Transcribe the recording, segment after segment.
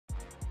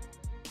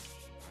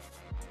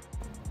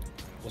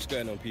What's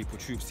going on, people?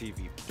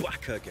 TroopzTV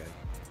back again.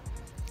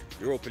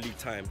 Europa League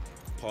time,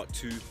 part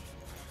 2.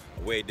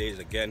 Away days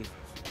again.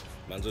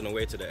 Man's on the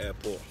way to the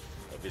airport.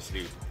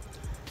 Obviously,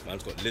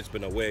 man's got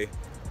Lisbon away.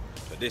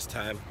 But this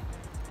time,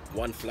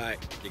 one flight,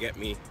 you get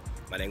me?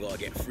 Man ain't gotta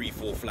get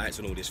 3-4 flights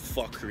and all this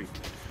fuckery.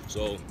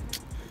 So,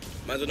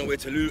 man's on the way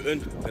to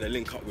Luton. Gonna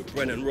link up with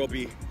Brennan and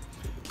Robbie.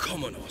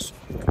 Come on,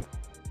 Arsenal.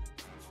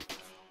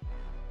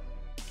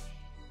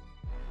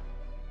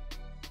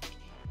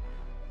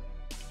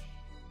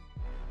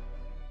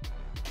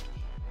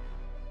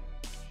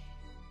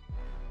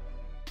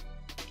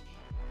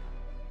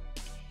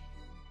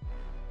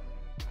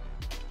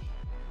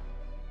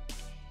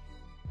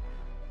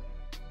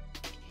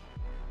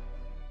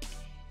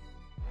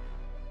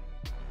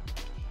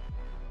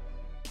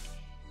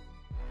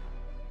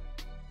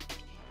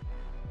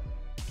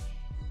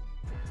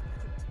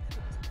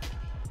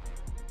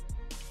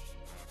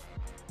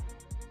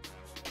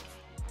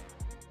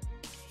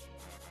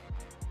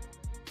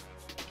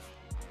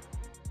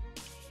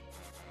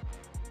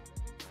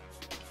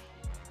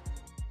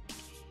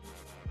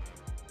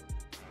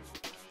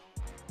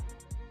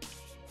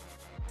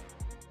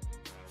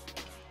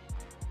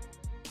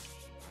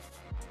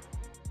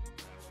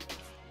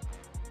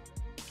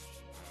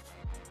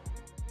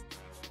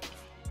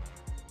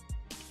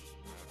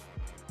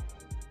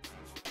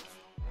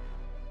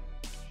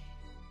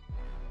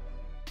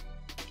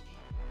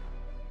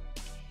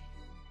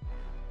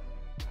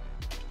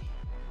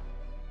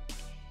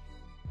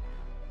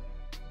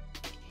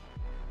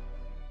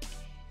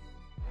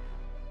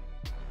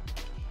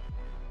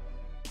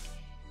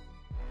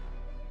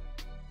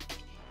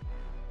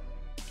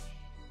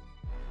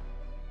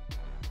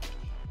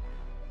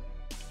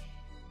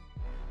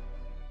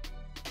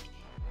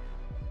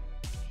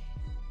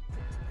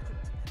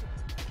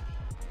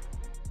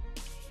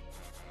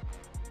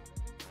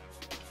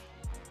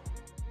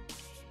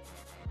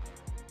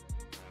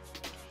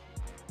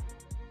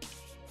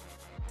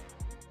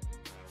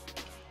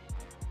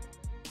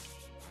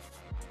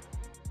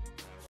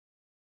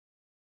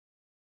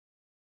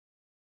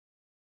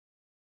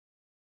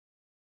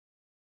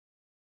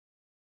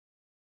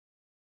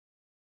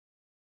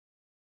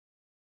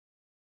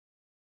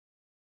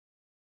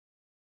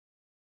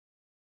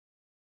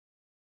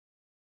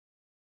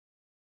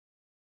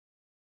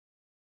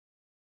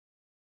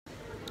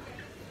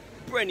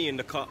 Brenny in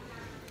the car.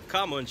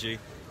 Come on, G.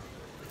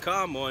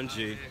 Come on,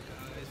 G.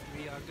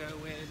 We are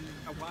going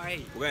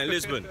away. We're going to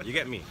Lisbon, you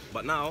get me?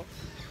 But now,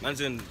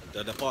 man's in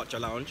the departure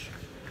lounge.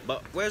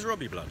 But where's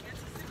Robbie, blood?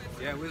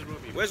 Yeah, where's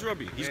Robbie? Where's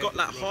Robbie? He's got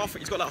like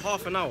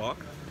half an hour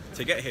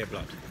to get here,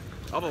 blood.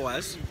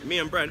 Otherwise, me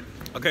and Brent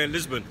are going to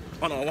Lisbon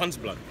on our ones,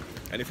 blood.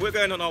 And if we're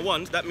going on our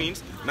ones, that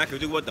means man can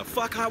do what the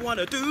fuck I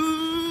wanna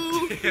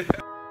do.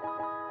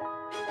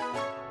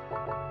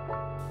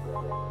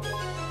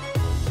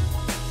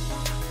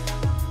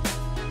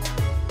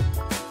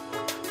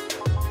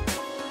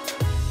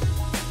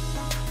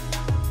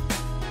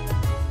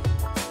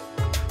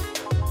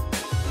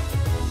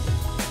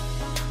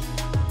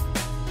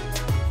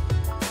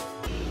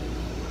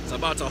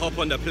 About to hop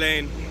on the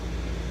plane.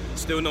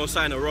 Still no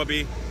sign of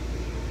Robbie.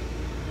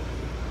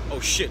 Oh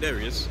shit, there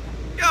he is.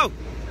 Yo!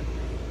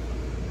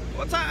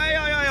 What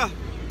time?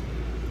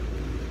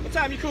 What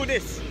time you call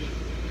this?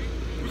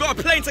 We got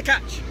a plane to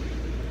catch.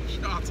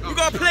 We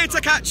got a plane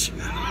to catch.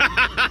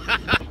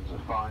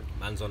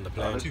 Man's on the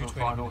plane. 2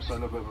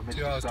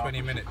 hours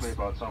 20 minutes.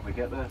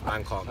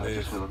 Man can't move.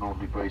 With a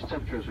northerly breeze,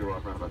 temperatures are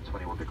around about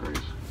 21 degrees.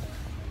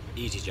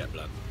 Easy jet,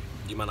 blood.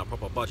 You man a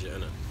proper budget,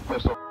 innit?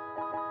 First off,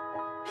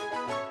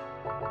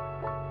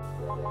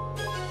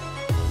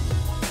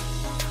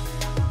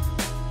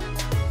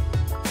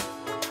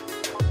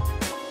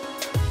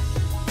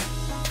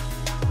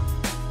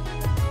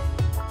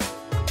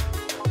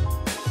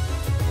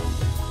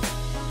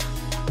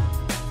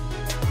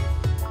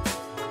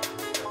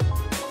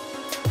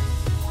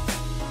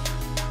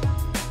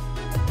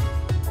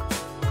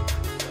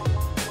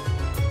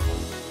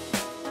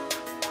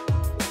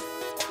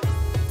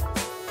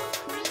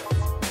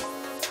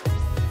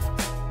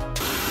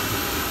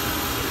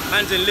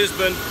 man's in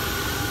Lisbon,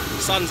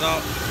 sun's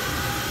out,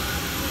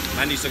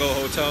 man needs to go to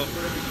a hotel,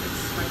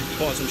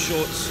 put on some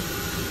shorts.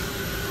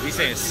 We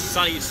saying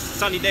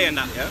sunny day and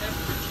that, yeah?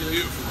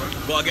 Beautiful,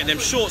 man. Gotta get them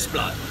shorts,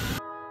 blood.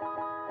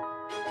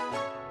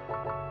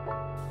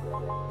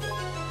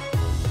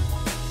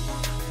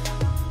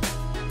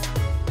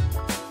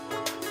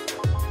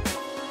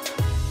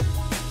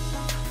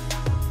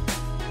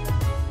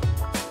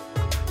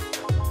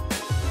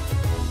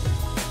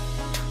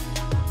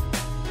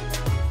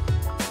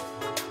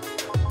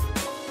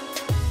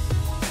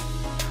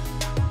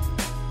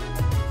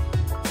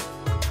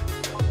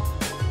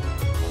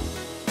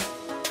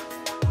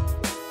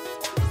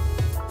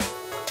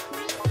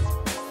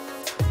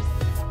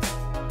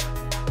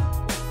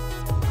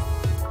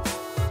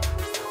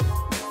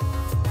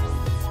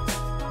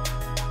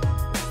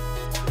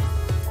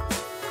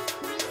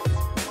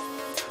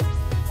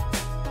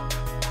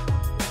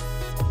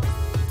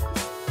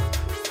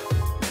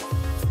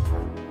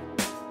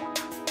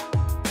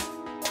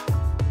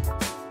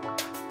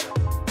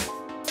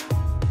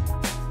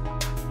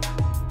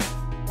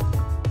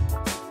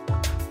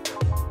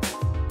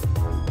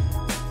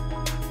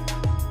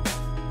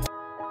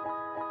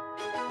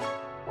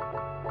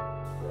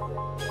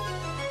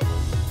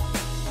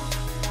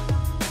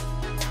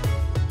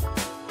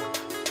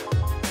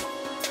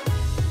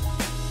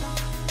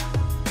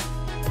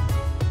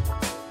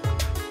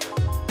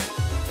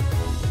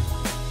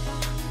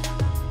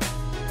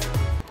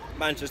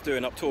 Manchester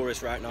up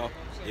tourists right now.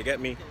 You get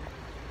me?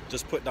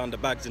 Just put down the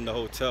bags in the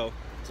hotel.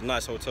 It's a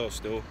nice hotel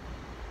still.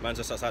 Man's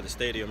just outside the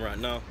stadium right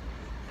now.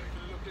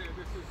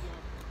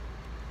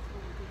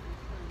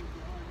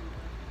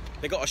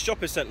 They got a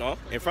shopping centre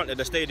in front of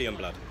the stadium,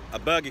 blood. A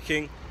Burger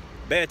King,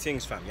 bare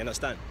things, fam, you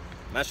understand?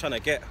 Man's trying to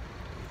get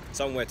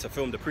somewhere to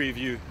film the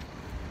preview.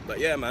 But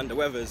yeah, man, the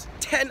weather's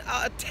 10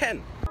 out of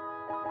 10.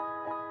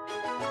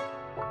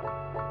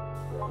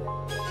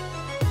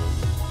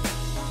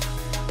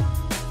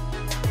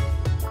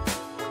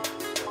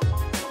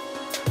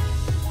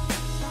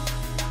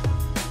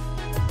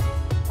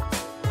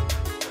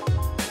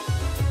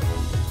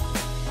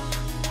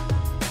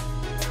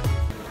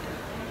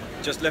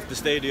 Just left the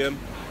stadium.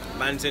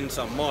 Man's in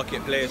some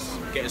marketplace,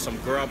 getting some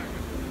grub.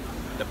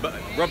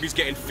 Robbie's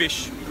getting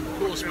fish. Of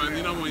course, man,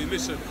 you know what,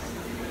 listen,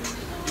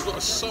 you've got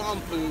to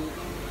sample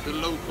the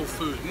local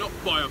food, not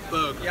buy a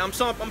burger. Yeah, I'm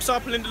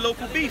sampling the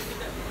local beef.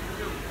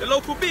 The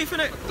local beef,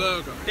 innit? A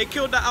burger. They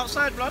killed that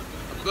outside, blood.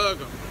 A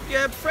burger.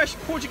 Yeah, fresh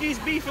Portuguese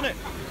beef, innit?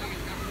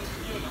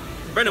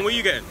 Brennan, what are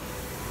you getting?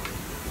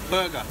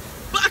 Burger.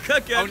 Back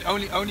again!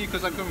 Only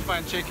because I couldn't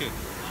find chicken.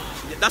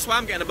 Yeah, that's why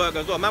I'm getting a burger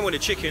as well. Man with the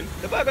chicken.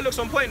 The burger looks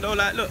on point though,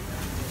 like, look.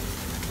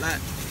 Like,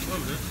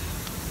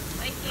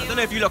 I don't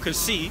know if you lot can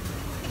see,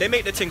 they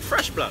make the thing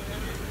fresh, blood.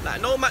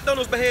 Like, no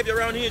McDonald's behaviour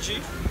around here,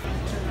 G.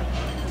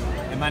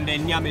 The man, they're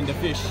yamming the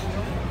fish.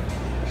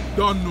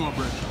 Don't know,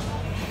 bro.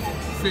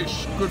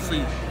 Fish, good for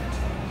you.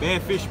 Bare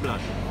fish,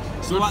 blood.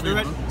 So what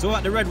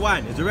the red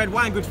wine? Is the red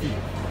wine good for you?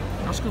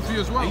 That's good for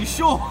you as well. Are you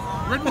sure?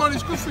 Red wine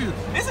is good for you.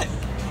 Is it?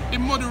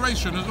 In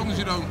moderation, as long as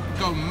you don't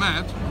go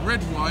mad,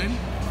 red wine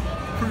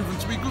proven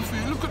to be good for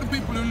you. Look at the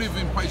people who live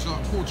in places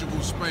like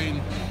Portugal,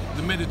 Spain,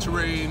 the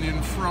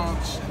Mediterranean,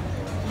 France.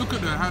 Look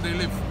at how they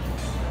live,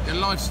 their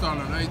lifestyle.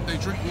 They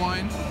drink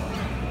wine.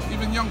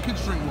 Even young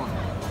kids drink wine.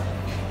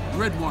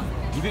 Red wine.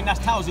 You think that's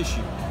Tao's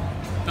issue?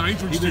 No, he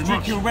drinks too much.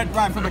 Drinking red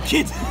wine from a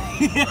kid.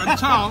 And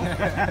Tao,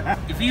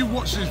 if you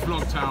watch this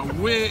vlog, Tao,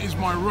 where is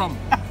my rum?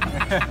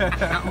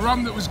 That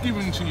rum that was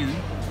given to you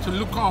to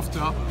look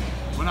after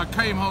when I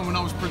came home and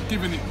I was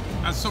giving it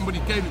as somebody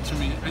gave it to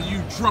me and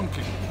you drunk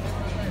it.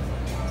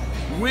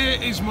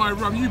 Where is my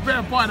rum? You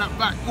better buy that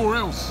back or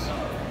else.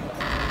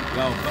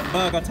 Yo,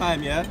 burger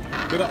time, yeah?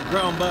 We got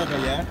brown burger,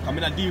 yeah? I'm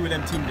gonna deal with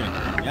them team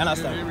then. You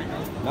understand? Yeah, here we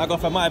go. Now I go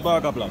for my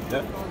burger block,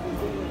 yeah?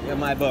 Yeah,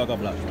 my burger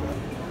block.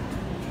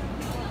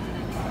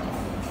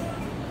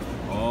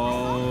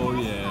 Oh,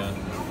 yeah.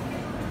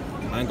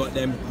 Man got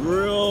them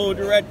grilled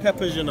red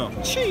peppers, you know.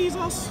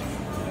 Jesus!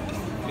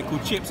 Little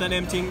chips and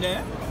them thing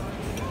there.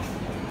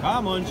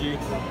 Come on, G.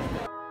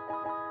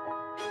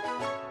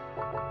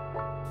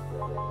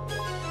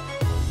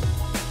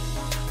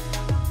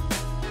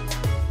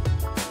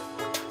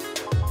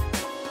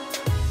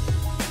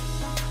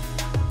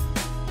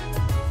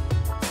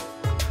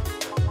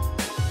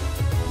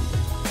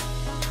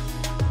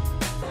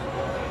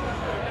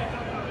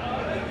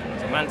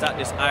 Man's at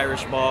this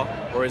Irish bar,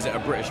 or is it a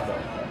British bar?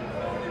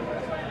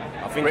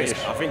 I think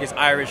it's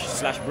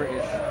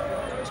Irish/British.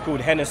 It's called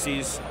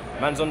Hennessy's.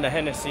 Man's on the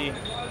Hennessy.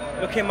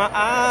 Look in my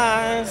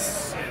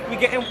eyes, we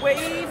getting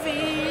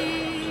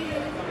wavy.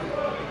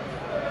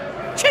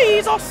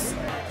 Jesus!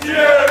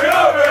 Thierry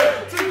Henry,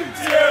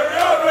 Thierry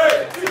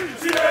Henry,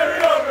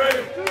 Thierry Henry,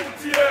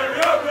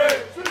 Thierry Henry,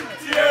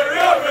 Thierry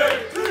Henry,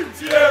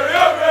 Thierry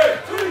Henry,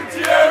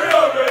 Thierry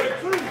Henry,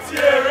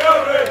 Thierry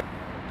Henry.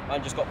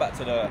 Man just got back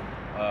to the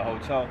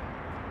hotel.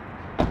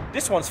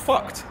 This one's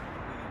fucked.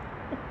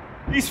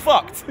 He's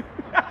fucked.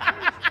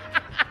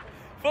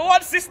 For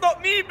once, it's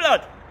not me,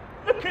 blood.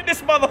 Look at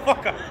this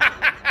motherfucker.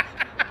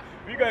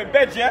 You go in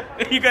bed, yeah?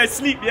 You go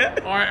sleep, yeah?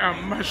 I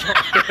am mashed up.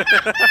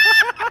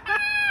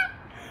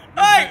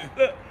 Hey,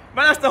 look,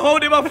 man has to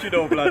hold him up, you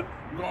know, blood.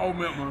 You got old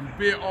milk, man.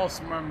 Beer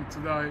ass, man,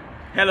 today.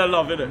 Hella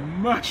love, innit?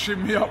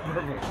 Mashing me up,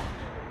 brother.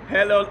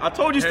 Hella, I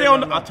told you stay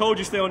on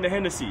the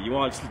Hennessy. You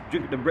want to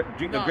drink the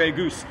Grey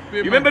Goose. You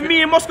Beer remember man,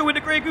 me in Moscow with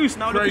the Grey Goose?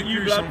 Now look Grey at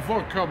you, Goose blood. and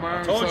vodka,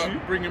 man. I told you.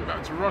 Bring him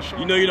back to Russia.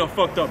 You know you're not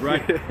fucked up,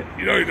 right?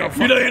 You know you're not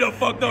fucked up. You know you're not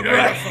fucked up,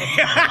 right?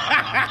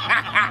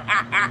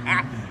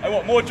 I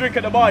want more drink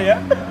at the bar, yeah?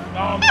 No,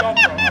 I'm done,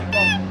 bro. I'm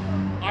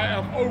done. I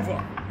am over.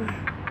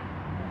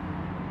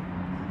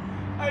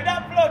 Hey,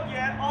 that vlog,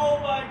 yeah? Oh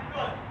my